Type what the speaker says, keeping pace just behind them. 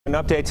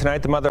An update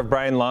tonight, the mother of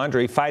Brian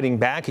Laundrie fighting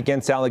back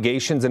against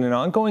allegations in an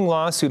ongoing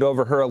lawsuit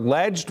over her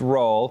alleged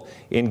role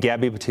in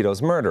Gabby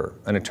Petito's murder.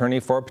 An attorney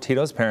for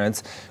Petito's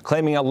parents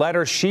claiming a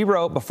letter she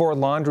wrote before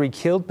Laundrie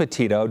killed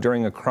Petito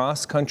during a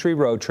cross-country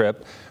road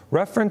trip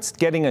referenced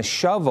getting a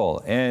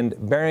shovel and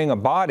burying a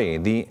body.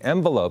 The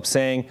envelope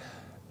saying,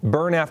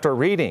 "Burn after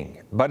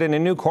reading." But in a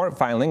new court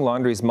filing,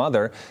 Laundrie's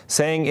mother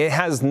saying it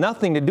has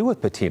nothing to do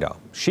with Petito.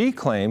 She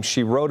claims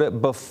she wrote it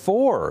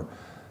before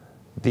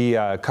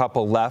the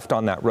couple left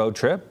on that road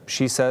trip.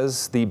 She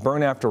says the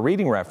burn after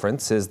reading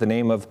reference is the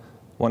name of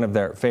one of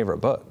their favorite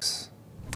books.